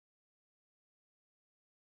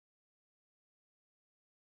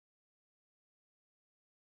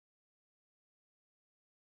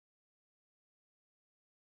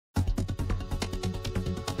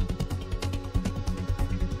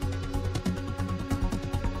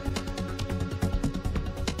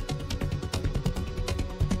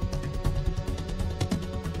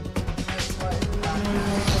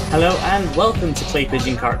Hello and welcome to Play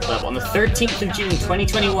Pigeon Kart Club on the 13th of June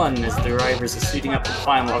 2021 as the drivers are suiting up for the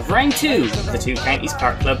final of Round 2 of the Two Counties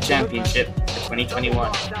Kart Club Championship for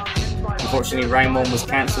 2021. Unfortunately, Round 1 was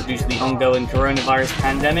cancelled due to the ongoing coronavirus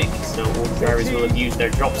pandemic, so all the drivers will have used their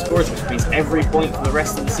drop scores, which means every point for the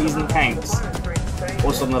rest of the season counts.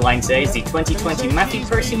 Also on the line today is the 2020 Matthew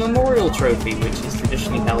Percy Memorial Trophy, which is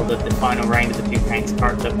traditionally held at the final round of the Two Counties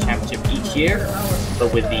Kart Club Championship each year,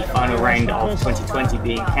 but with the final round of 2020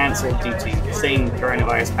 being cancelled due to the same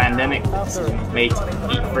coronavirus pandemic, the decision was made to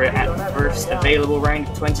compete for it at the first available round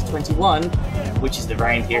of 2021, which is the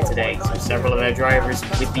round here today, so several of our drivers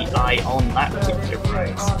with the eye on that particular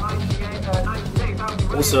prize.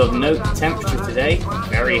 Also of note, the temperature today,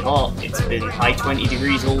 very hot. It's been high 20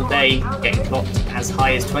 degrees all day, getting clocked as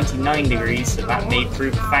high as 29 degrees, so that may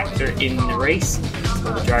prove a factor in the race.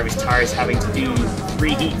 So the drivers' tyres having to do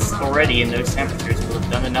 3 heats already in those temperatures will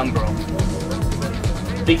have done a number on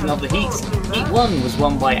them. Speaking of the heats, Heat 1 was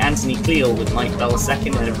won by Anthony Cleal with Mike Bell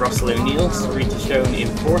second ahead of Russell O'Neill, Sarita Schoen in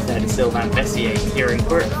fourth ahead of Sylvain Vessier, Kieran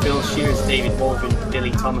Quirk, Phil Shears, David Waldron,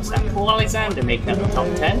 Billy Thomas and Paul Alexander making up the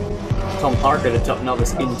top 10. Tom Parker, the top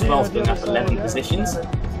novice, in 12th, going up 11 positions.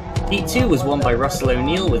 Heat 2 was won by Russell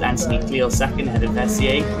O'Neill with Anthony Cleal second ahead of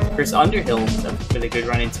Vessier, Chris Underhill with a good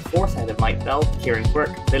run into 4th ahead of Mike Bell, Kieran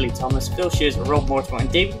Quirk, Billy Thomas, Phil Shears, Rob Mortimer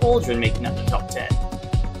and David Waldron making up the top 10.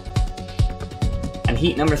 And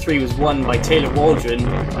Heat number 3 was won by Taylor Waldron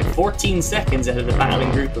by 14 seconds ahead of the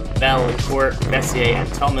battling group of Bell, Quirk, Vessier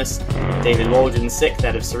and Thomas. David Waldron 6th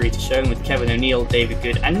ahead of Sarita Schoen with Kevin O'Neill, David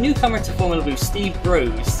Good and newcomer to Formula Blue Steve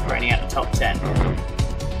Groves rounding out the top 10.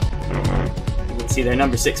 You can see their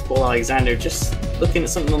number 6 Paul Alexander just looking at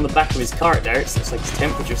something on the back of his kart there. It looks like his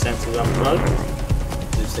temperature sensor is unplugged.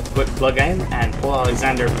 Just a quick plug in and Paul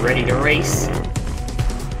Alexander ready to race.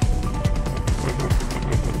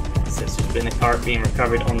 There's just been a kart being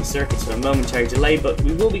recovered on the circuit, so a momentary delay, but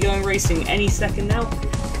we will be going racing any second now.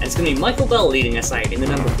 And it's going to be Michael Bell leading us out in the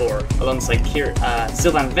number 4, alongside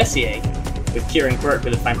Sylvain Vessier, with Kieran Quirk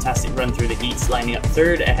with a fantastic run through the heats, lining up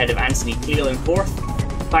 3rd ahead of Anthony Cleal in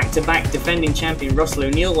 4th. Back-to-back defending champion Russell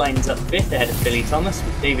O'Neill lines up 5th ahead of Billy Thomas,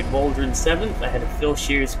 with David Waldron 7th ahead of Phil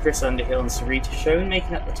Shears, Chris Underhill and Sarita Schoen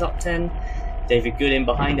making up the top 10. David Good in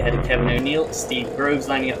behind ahead of Kevin O'Neill, Steve Groves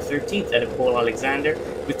lining up 13th ahead of Paul Alexander,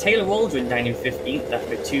 with Taylor Waldron down in 15th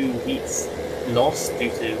after 2 heats lost due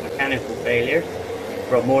to mechanical failure.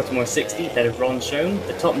 Rob Mortimer 60th ahead of Ron Schoen,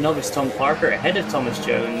 the top novice Tom Parker ahead of Thomas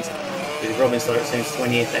Jones, with Robin Stoddart-Sims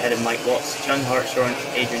 20th ahead of Mike Watts, John Hartshorn,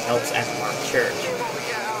 Adrian Helps and Mark Church.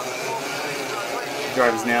 The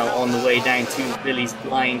drivers now on the way down to Billy's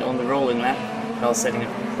blind on the rolling lap. Bell setting up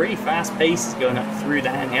a pretty fast pace, is going up through the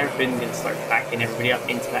hand hairpin, going to start backing everybody up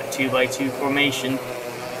into that 2x2 formation.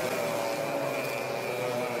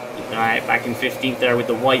 Keep an eye out back in 15th there with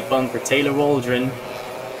the white bunker, Taylor Waldron.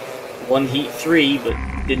 Won Heat 3, but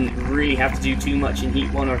didn't really have to do too much in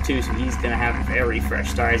Heat 1 or 2, so he's going to have very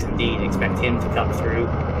fresh tyres indeed. Expect him to cut through.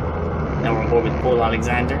 Now we're on board with Paul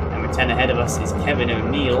Alexander. Number 10 ahead of us is Kevin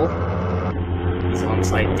O'Neill. He's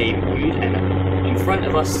alongside David Good, and in front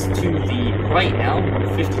of us to the right now,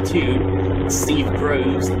 52, Steve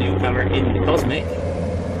Groves, the newcomer in the Cosmic.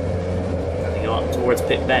 They go up towards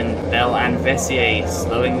Pit Bend, Bell and Vessier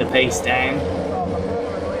slowing the pace down.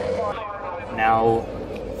 Now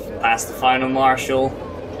past the final marshal,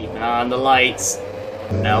 keep an eye on the lights.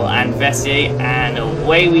 Bell and Vessier, and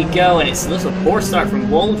away we go, and it's a little poor start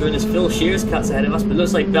from Waldron as Phil Shears cuts ahead of us, but it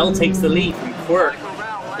looks like Bell takes the lead from Quirk.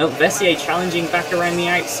 No, Vessier challenging back around the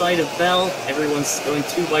outside of Bell. Everyone's going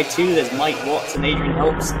 2x2. There's Mike Watts and Adrian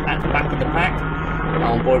Helps at the back of the pack.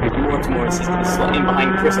 Now on board with Mortimer. He's going to slot in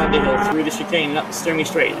behind Chris Underhill through the chicane and up the Sturmy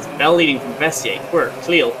Straight. It's Bell leading from Vessier, Quirk,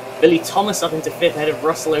 Cleal, Billy Thomas up into 5th ahead of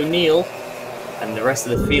Russell O'Neill. And the rest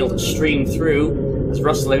of the field stream through as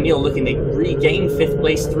Russell O'Neill looking to regain 5th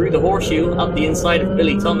place through the horseshoe up the inside of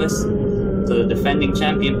Billy Thomas. So the defending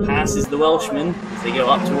champion passes the Welshman as they go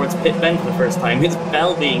up towards Pit Bend for the first time. It's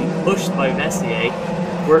Bell being pushed by Vessier.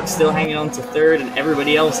 Quirk still hanging on to 3rd and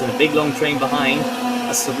everybody else in a big long train behind.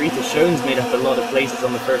 As Sarita Schoen's made up a lot of places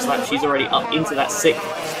on the first lap. She's already up into that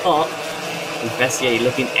 6th spot. With Vessier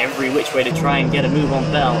looking every which way to try and get a move on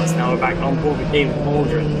Bell. As now we're back on board with David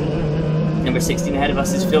Waldron. Number 16 ahead of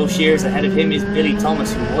us is Phil Shears. Ahead of him is Billy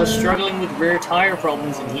Thomas, who was struggling with rear tyre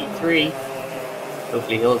problems in Heat 3.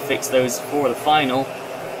 Hopefully he'll fix those for the final,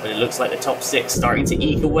 but it looks like the top 6 starting to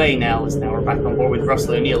eke away now, as now we're back on board with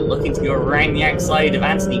Russell O'Neill, looking to go around the outside of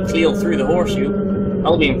Anthony Cleal through the horseshoe.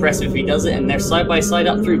 That'll be impressive if he does it, and they're side by side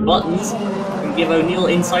up through buttons. And give O'Neill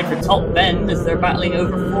inside for top bend as they're battling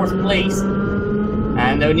over 4th place.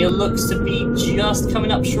 And O'Neill looks to be just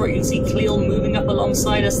coming up short. You can see Cleo moving up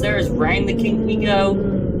alongside us there as round the kink we go.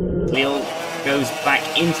 Cleo goes back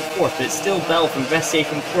into fourth, but it's still Bell from Vessier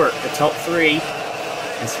from Quirk, the top three.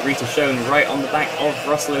 And Sarita shown right on the back of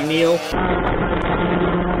Russell O'Neill.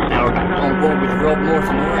 Now we're back on board with Rob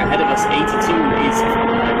Mortimer. Ahead of us, 82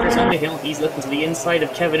 is Chris Underhill. He's looking to the inside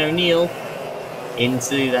of Kevin O'Neill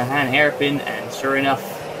into the hand hairpin, and sure enough,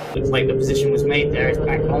 looks like the position was made there. It's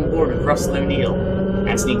back on board with Russell O'Neill.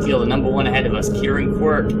 Anthony Cleo, the number one ahead of us. Kieran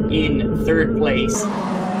Quirk in third place,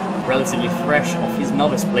 relatively fresh off his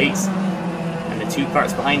novice plates. And the two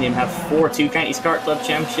karts behind him have 4 Two Counties Kart Club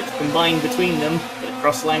Championships combined between them. But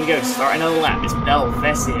across the line goes, starting another lap, it's Bell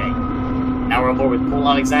Vessier. Now we're on board with Paul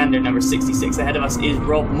Alexander. Number 66 ahead of us is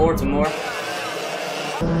Rob Mortimer.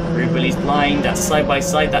 Through Billy's Blind, that's side by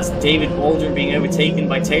side, that's David Waldron being overtaken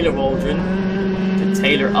by Taylor Waldron.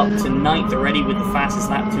 Taylor up to 9th already with the fastest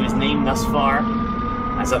lap to his name thus far.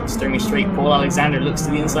 As up Sturmy Straight, Paul Alexander looks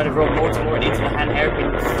to the inside of Rob Mortimer and into the hand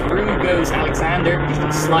hairpin. Through goes Alexander. He's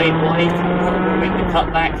going to slide wide. Can Mortimer make the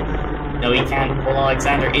cutback? No, he can't. Paul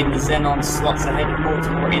Alexander in the Xenon slots ahead of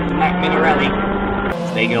Mortimer in the Mac Minarelli.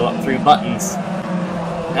 So they go up through buttons.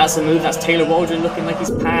 That's a move. That's Taylor Waldron looking like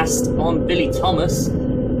he's passed on Billy Thomas.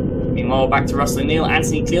 Meanwhile, back to Russell O'Neill.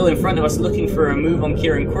 Anthony Cleo in front of us looking for a move on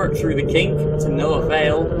Kieran Quirk through the kink to no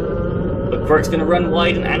avail. But Quirk's going to run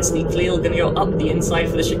wide and Anthony Cleo going to go up the inside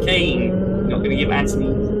for the chicane. Not going to give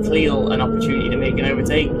Anthony Cleo an opportunity to make an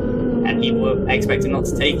overtake, and he will expect him not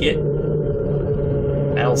to take it.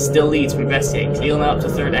 Bell still leads from Vessier. Cleo now up to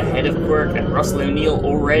third ahead of Quirk, and Russell O'Neill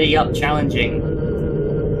already up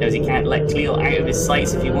challenging. Knows he can't let Cleo out of his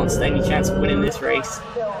sights if he wants any chance of winning this race.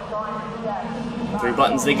 Through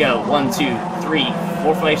buttons they go. 1, 2, 3,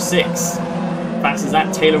 4, 5, 6. Fast as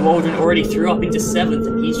that, Taylor Waldron already threw up into 7th,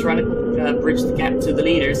 and he's trying to bridge the gap to the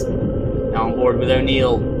leaders. Now on board with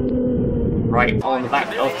O'Neill, right on the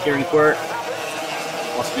back of Kieran Quirk.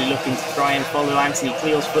 Possibly looking to try and follow Anthony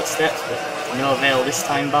Cleo's footsteps, but no avail this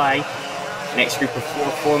time by. The next group of 4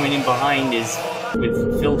 forming in behind is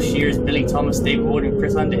with Phil Shears, Billy Thomas, David Ward, and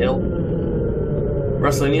Chris Underhill.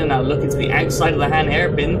 Russell O'Neill now looking to the outside of the hand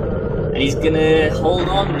hairpin, and he's gonna hold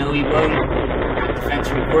on. No, he won't. Defense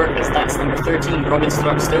from Quirk, as that's number 13, Robin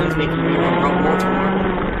Stark-Stone's making a move on Rob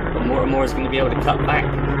Mortimer. But Mortimer is going to be able to cut back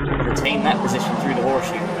and retain that position through the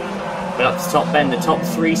horseshoe. But up to top bend, the top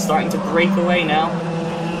 3 starting to break away now.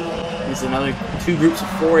 There's another 2 groups of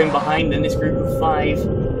 4 in behind in this group of 5.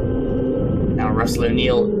 Now Russell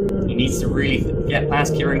O'Neill, he needs to really get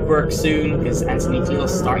past Kieran Quirk soon, because Anthony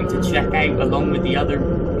Cleo's starting to check out along with the other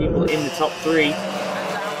people in the top 3.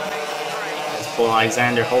 Paul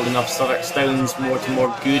Alexander holding off Stark-Stones, Mortimer,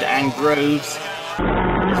 Good and Groves.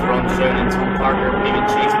 There's Ron Shown and Tom Parker giving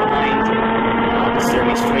chase behind. Now the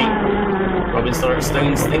Sturmy Straight. Robin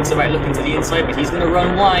Stark-Stones thinks about looking to the inside, but he's going to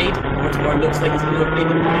run wide. Mortimer looks like he's going to make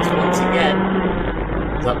the pass once again.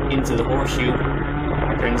 He's up into the horseshoe.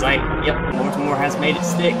 Turns out, yep, Mortimer has made it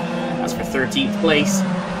stick. That's for 13th place.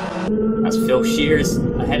 That's Phil Shears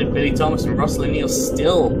ahead of Billy Thomas, and Russell O'Neill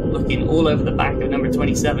still looking all over the back of number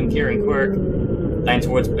 27, Kieran Quirk. Down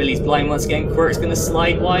towards Billy's Blind once again. Quirk's going to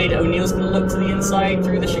slide wide. O'Neill's going to look to the inside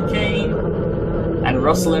through the chicane. And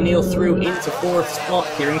Russell O'Neill through into 4th spot.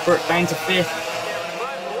 Kieran Quirk down to 5th.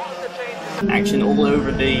 Action all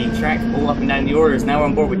over the track, all up and down the orders. Now we're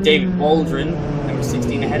on board with David Waldron. Number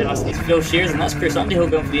 16 ahead of us is Phil Shears, and that's Chris Underhill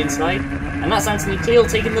going for the inside. And that's Anthony Cleo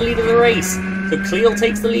taking the lead of the race. So Cleo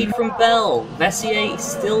takes the lead from Bell. Vessier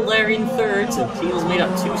still there in 3rd, so Cleo's made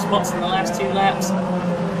up 2 spots in the last 2 laps.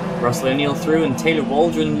 Russell O'Neill through, and Taylor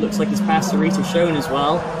Waldron looks like he's passed Sarita Shown as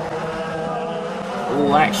well.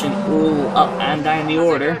 All action, all up and down the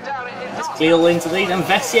order. That's Cleo into the lead, and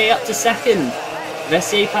Vessier up to 2nd.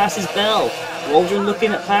 Vessier passes Bell. Waldron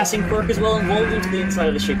looking at passing Quirk as well, and Waldron to the inside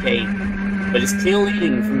of the chicane. But it's Cleo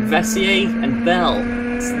leading from Vessier and Bell.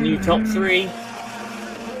 It's the new top 3.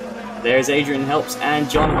 There's Adrian Helps and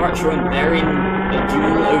John Hartshorn. They're in a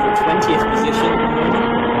duel over 20th position.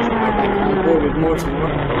 We're back on board with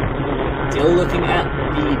Mortimer. Still looking at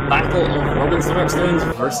the battle of Robin Stark-Stones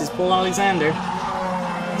versus Paul Alexander.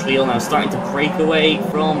 Cleo now starting to break away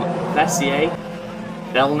from Vessier.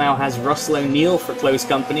 Bell now has Russell O'Neill for close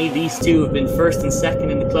company. These two have been 1st and 2nd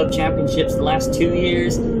in the club championships the last 2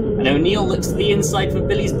 years. And O'Neill looks to the inside for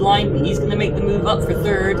Billy's Blind, but he's going to make the move up for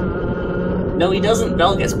 3rd. No, he doesn't.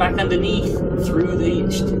 Bell gets back underneath through the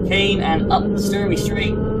chicane and up the Sturmy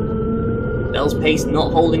Straight. Bell's pace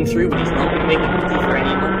not holding through, but he's not going to make it easy for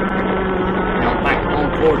anyone. Now back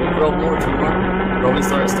on board with Rob Mortimer. Robin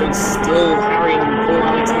Stark-Stones still harrying Paul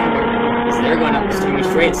Alexander as they're going up the Sturmy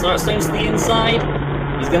Straight. Stark-Stones to the inside.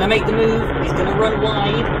 He's going to make the move. He's going to run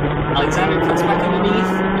wide. Alexander cuts back underneath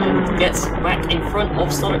and gets back in front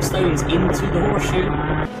of Stoddart Stones into the horseshoe.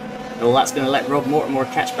 Well, that's going to let Rob Mortimer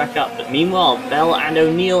catch back up. But meanwhile, Bell and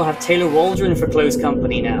O'Neill have Taylor Waldron for close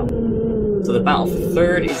company now. So the battle for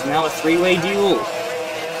third is now a three-way duel.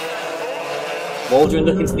 Waldron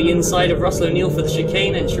looking to the inside of Russell O'Neill for the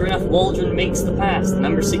chicane, and sure enough, Waldron makes the pass.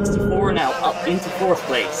 Number 64 now up into fourth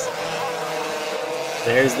place.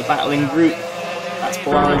 There's the battling group. That's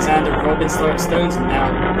Paul Alexander, Robin Stoddart Stones, and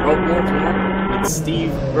now Rob Mortimer with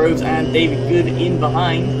Steve Groves and David Good in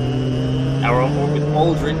behind. Now we're on board with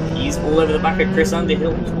Waldron. He's all over the back of Chris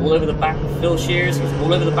Underhill. He's all over the back of Phil Shears. He's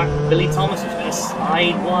all over the back of Billy Thomas, who's going to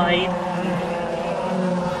slide wide.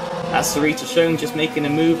 That's Sarita Schoen just making a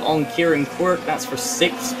move on Kieran Quirk. That's for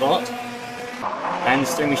 6th spot. Down the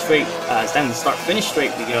Sturmy straight, down the start-finish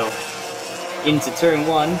straight we go. Into turn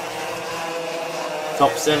 1.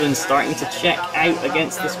 Top 7 starting to check out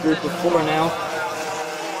against this group of 4 now.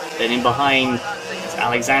 Then in behind is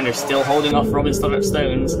Alexander still holding off Robin Stoddart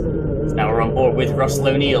Stones. So now we're on board with Russell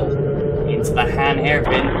O'Neill. Into the Han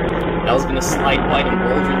hairpin. Bell's going to slide wide and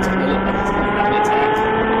Waldron's going to look like he's going to have an attack.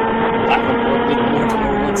 Back on board with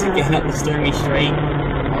Mortimer once again up the Sturmy straight.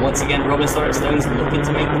 And once again Robin Stoddart Stones looking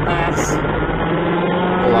to make the pass.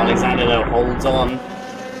 Paul Alexander though holds on.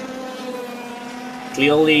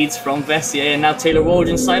 Cleo leads from Vessier, and now Taylor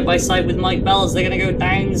Waldron side by side with Mike Bell as they're going to go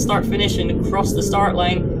down the start finish and across the start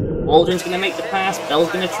line. Waldron's going to make the pass. Bell's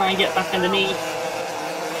going to try and get back underneath.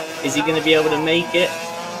 Is he going to be able to make it?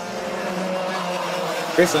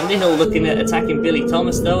 Chris Underhill looking at attacking Billy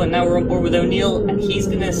Thomas though, and now we're on board with O'Neill, and he's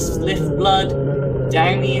going to lift blood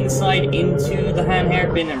down the inside into the Han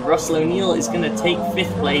hairpin, and Russell O'Neill is going to take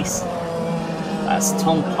 5th place. That's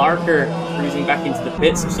Tom Parker cruising back into the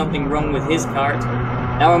pits. There's something wrong with his kart.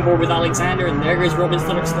 Now on board with Alexander, and there goes Robin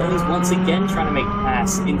Stoddart Stones once again trying to make the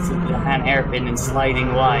pass into the Han hairpin and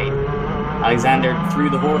sliding wide. Alexander through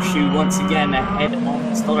the horseshoe once again ahead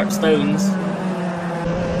of Stoddart Stones.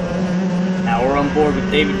 Now we're on board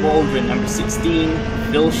with David Waldron, number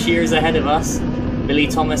 16. Phil Shears ahead of us. Billy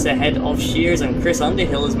Thomas ahead of Shears, and Chris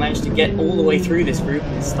Underhill has managed to get all the way through this group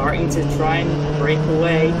and starting to try and break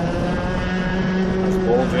away.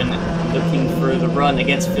 Waldron looking for the run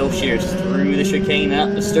against Phil Shears through the chicane up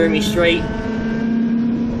the Sturmy straight.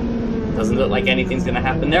 Doesn't look like anything's going to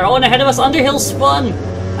happen there. Oh, and ahead of us, Underhill spun!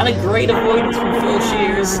 And a great avoidance from Phil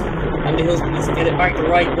Shears. Underhill's going to get it back the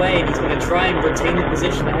right way, and he's going to try and retain the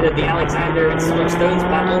position ahead of the Alexander and Stoddart Stones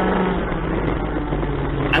battle.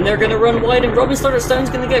 And they're going to run wide, and Robin Stoddart Stone's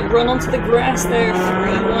going to get run onto the grass there.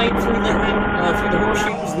 3 wide through the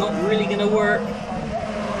horseshoe. It's not really going to work.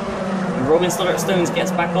 Robin Stoddart Stones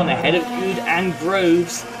gets back on ahead of Good and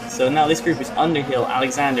Groves. So now this group is Underhill,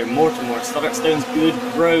 Alexander, Mortimer, Stoddart Stones, Good,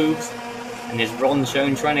 Groves. And there's Ron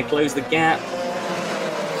Schoen trying to close the gap.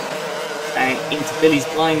 Down into Billy's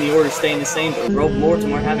blind, the order staying the same, but Rob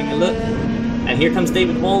Mortimer having a look. And here comes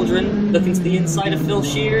David Waldron, looking to the inside of Phil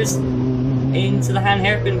Shears. Into the Han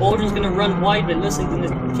hairpin. Waldron's going to run wide, but Lussing's going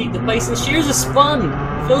to keep the pace. And Shears has spun!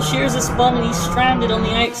 Phil Shears has spun, and he's stranded on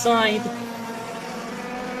the outside.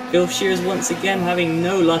 Phil Shears once again having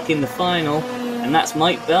no luck in the final, and that's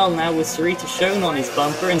Mike Bell now with Sarita Schoen on his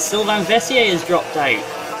bumper, and Sylvain Vessier has dropped out.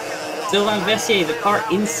 Sylvain Vessier, the kart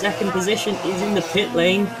in 2nd position, is in the pit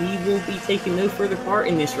lane. He will be taking no further part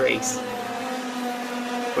in this race.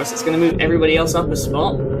 Of course, it's going to move everybody else up a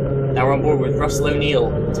spot. Now we're on board with Russell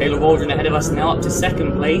O'Neill. Taylor Waldron ahead of us now up to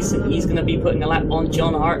 2nd place, and he's going to be putting a lap on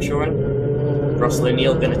John Hartshorn. Russell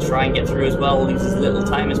O'Neill going to try and get through as well, leaves as little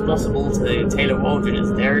time as possible to Taylor Waldron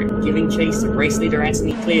as they're giving chase to race leader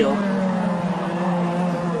Anthony Cleo.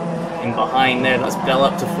 In behind there, that's Bell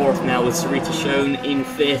up to 4th now with Sarita Schoen in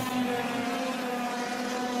 5th.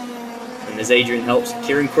 And as Adrian helps,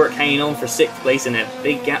 Kieran Quirk hanging on for 6th place in a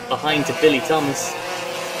big gap behind to Billy Thomas.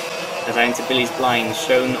 As down to Billy's blind,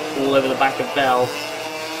 Schoen all over the back of Bell.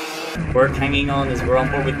 Quirk hanging on as we're on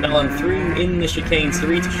board with Bell, and through in the chicane,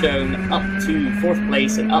 Sarita Schoen up to 4th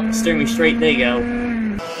place and up the Sturmy straight they go.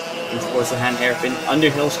 Into towards the Han hairpin.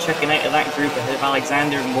 Underhill's checking out of that group ahead of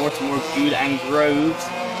Alexander, Mortimer, Good and Groves.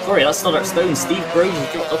 Sorry, that's Stoddart Stone. Steve Groves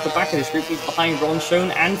has dropped off the back of this group. He's behind Ron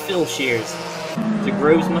Schoen and Phil Shears. So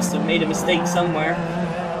Groves must have made a mistake somewhere.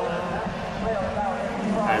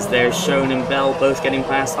 As there's Schoen and Bell both getting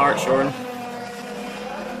past Hartshorn.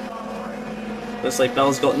 Looks like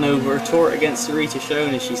Bell's got no retort against Sarita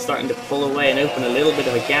Schoen as she's starting to pull away and open a little bit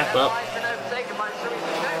of a gap up.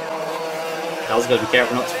 Bell's got to be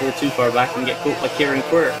careful not to fall too far back and get caught by Kieran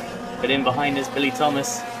Quirk. But in behind is Billy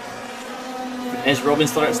Thomas. There's Robin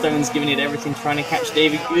Stoddart Stones giving it everything, trying to catch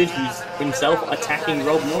David Good, who's himself attacking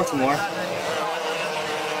Rob Mortimer.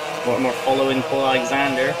 Mortimer following Paul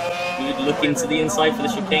Alexander. Good look into the inside for the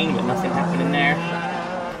chicane, but nothing happening there.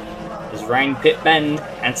 There's round pit bend.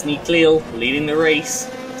 Anthony Cleal leading the race.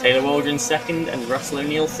 Taylor Waldron second and Russell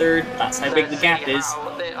O'Neill third. That's how big the gap is.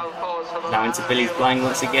 Now into Billy's blind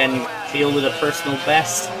once again. Cleal with a personal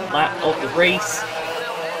best lap of the race.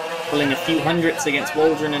 Pulling a few hundredths against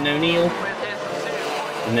Waldron and O'Neill.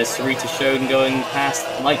 And there's Sarita Schoen going past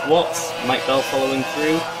Mike Watts. Mike Bell following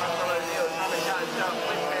through.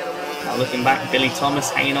 Now looking back, Billy Thomas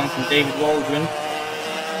hanging on from David Waldron.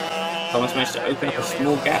 Thomas managed to open up a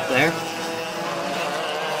small gap there.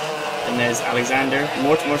 And there's Alexander.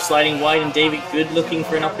 Mortimer sliding wide and David Good looking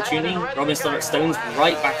for an opportunity. Robin Stone's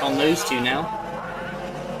right back on those two now.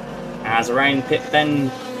 As around pit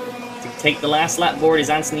bend to take the last lap board is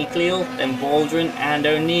Anthony Cleal, then Waldron and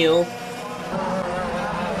O'Neill.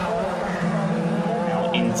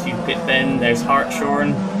 Now into pit bend, there's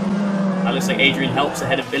Hartshorn. That looks like Adrian Helps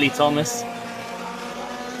ahead of Billy Thomas.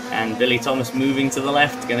 And Billy Thomas moving to the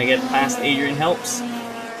left, going to get past Adrian Helps.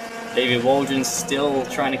 David Waldron still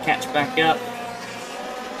trying to catch back up.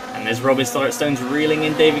 And there's Robin Stone's reeling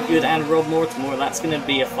in David Good and Rob Mortimer. That's going to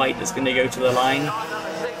be a fight that's going to go to the line.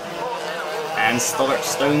 And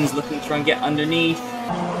Stone's looking to try and get underneath.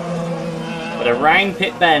 But around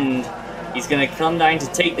pit bend, he's going to come down to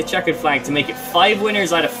take the checkered flag to make it 5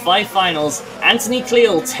 winners out of 5 finals. Anthony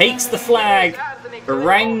Cleal takes the flag for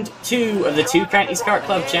round 2 of the Two Counties Kart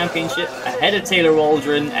Club Championship, ahead of Taylor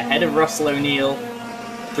Waldron, ahead of Russell O'Neill.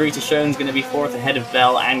 Sarita Schoen's going to be 4th ahead of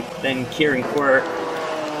Bell, and then Kieran Quirk.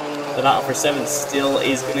 The battle for 7th still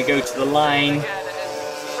is going to go to the line.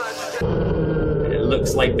 And it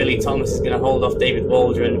looks like Billy Thomas is going to hold off David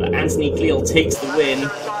Waldron, but Anthony Cleal takes the win.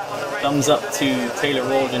 Thumbs up to Taylor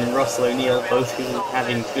Waldron and Russell O'Neill, both who are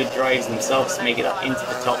having good drives themselves to make it up into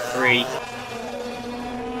the top 3.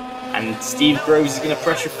 And Steve Groves is going to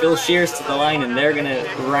pressure Phil Shears to the line, and they're going to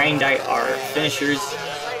round out our finishers.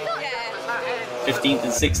 15th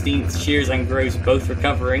and 16th, Shears and Groves both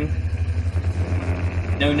recovering.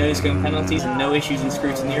 No nose-cone penalties and no issues in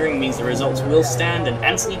scrutineering means the results will stand, and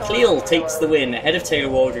Anthony Cleal takes the win ahead of Taylor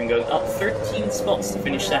Waldron, going up 13 spots to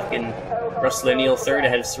finish 2nd. Russell O'Neill 3rd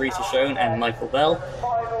ahead of Sarita Schoen and Michael Bell.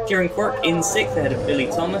 Kieran Quirk in 6th ahead of Billy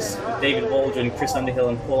Thomas, with David Waldron, Chris Underhill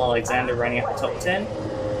and Paul Alexander running up the top 10.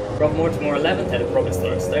 Rob Mortimer 11th ahead of Robin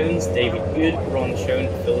Stones, David Good, Ron Schoen,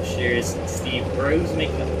 Phil Shears, Steve Groves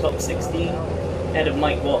making up the top 16. Ahead of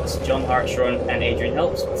Mike Watts, John Hartshorn and Adrian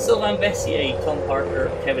Helps, with Sylvain Vessier, Tom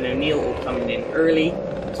Parker, Kevin O'Neill all coming in early,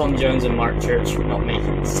 Tom Jones and Mark Church not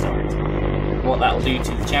making the start. What that will do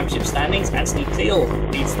to the championship standings, Anthony Cleal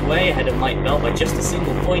leads the way ahead of Mike Bell by just a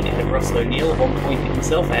single point ahead of Russell O'Neill, 1 point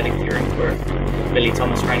himself ahead of Kieran Quirk. Billy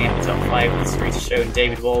Thomas rounding out the top 5 with Sarita Schoen,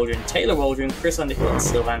 David Waldron, Taylor Waldron, Chris Underhill and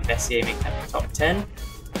Sylvain Vessier making up the top 10.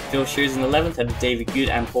 Phil Shears in 11th ahead of David Good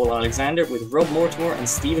and Paul Alexander, with Rob Mortimer and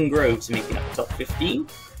Stephen Groves making up the top 15.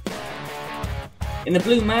 In the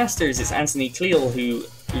Blue Masters, it's Anthony Cleal who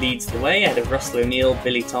leads the way ahead of Russell O'Neill,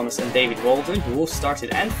 Billy Thomas and David Waldron, who all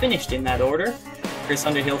started and finished in that order. Chris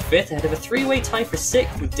Underhill 5th ahead of a 3-way tie for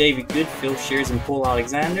 6th with David Good, Phil Shears and Paul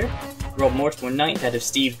Alexander. Rob Mortimer 9th ahead of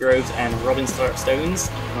Steve Groves and Robin Stones,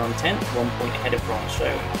 on 10th, 1 point ahead of Ron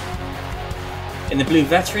Schoen. In the Blue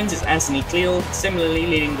Veterans, it's Anthony Cleal similarly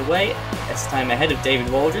leading the way, this time ahead of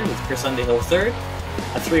David Waldron with Chris Underhill 3rd.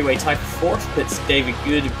 A 3-way tie for 4th puts David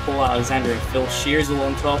Good, Paul Alexander and Phil Shears all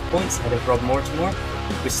on 12 points ahead of Rob Mortimer,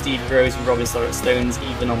 with Steve Groves and Robin Stones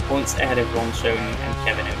even on points ahead of Ron Schoen and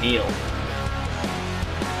Kevin O'Neill.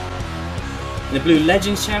 In the Blue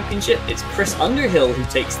Legends Championship, it's Chris Underhill who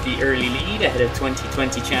takes the early lead ahead of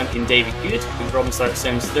 2020 champion David Good, with Robin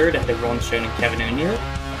Stones 3rd ahead of Ron Schoen and Kevin O'Neill.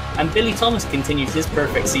 And Billy Thomas continues his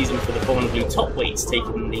perfect season for the Formula Blue top weights,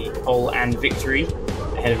 taking the pole and victory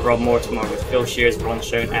ahead of Rob Mortimer, with Phil Shears, Ron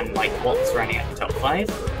Schoen and Mike Watts running at the top 5.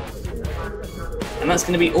 And that's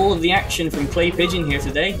going to be all of the action from Clay Pigeon here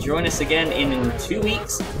today. Join us again in 2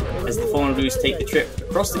 weeks as the Formula Blues take the trip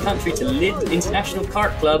across the country to Lid International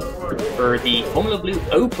Kart Club for the Formula Blue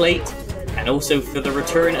O Plate and also for the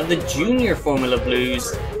return of the Junior Formula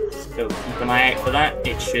Blues. So keep an eye out for that,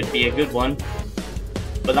 it should be a good one.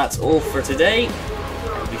 But that's all for today,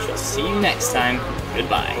 and we shall see you next time.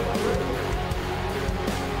 Goodbye.